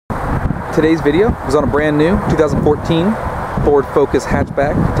Today's video is on a brand new 2014 Ford Focus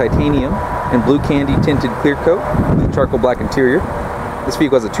hatchback, titanium and blue candy tinted clear coat with a charcoal black interior. This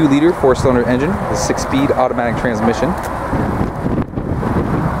vehicle has a 2-liter 4-cylinder engine with a 6-speed automatic transmission,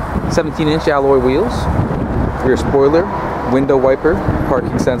 17-inch alloy wheels, rear spoiler, window wiper,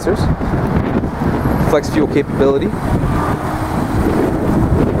 parking sensors, flex fuel capability,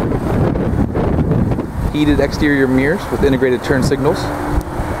 heated exterior mirrors with integrated turn signals,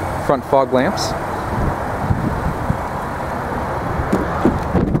 front fog lamps,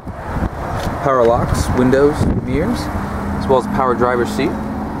 power locks, windows, mirrors, as well as a power driver's seat,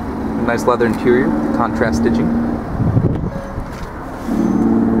 a nice leather interior, contrast stitching,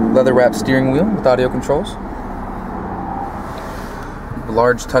 leather wrapped steering wheel with audio controls, a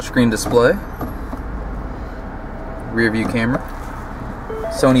large touchscreen display, rear view camera,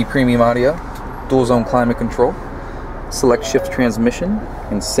 Sony premium audio, dual zone climate control, select shift transmission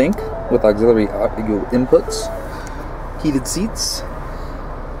and sync with auxiliary audio inputs, heated seats,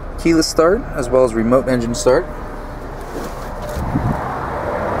 keyless start as well as remote engine start,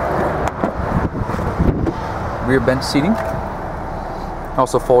 rear bench seating,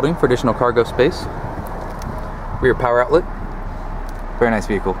 also folding for additional cargo space, rear power outlet. Very nice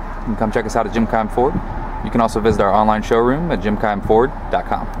vehicle. You can come check us out at Jim Keim Ford. You can also visit our online showroom at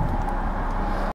jimkeimford.com.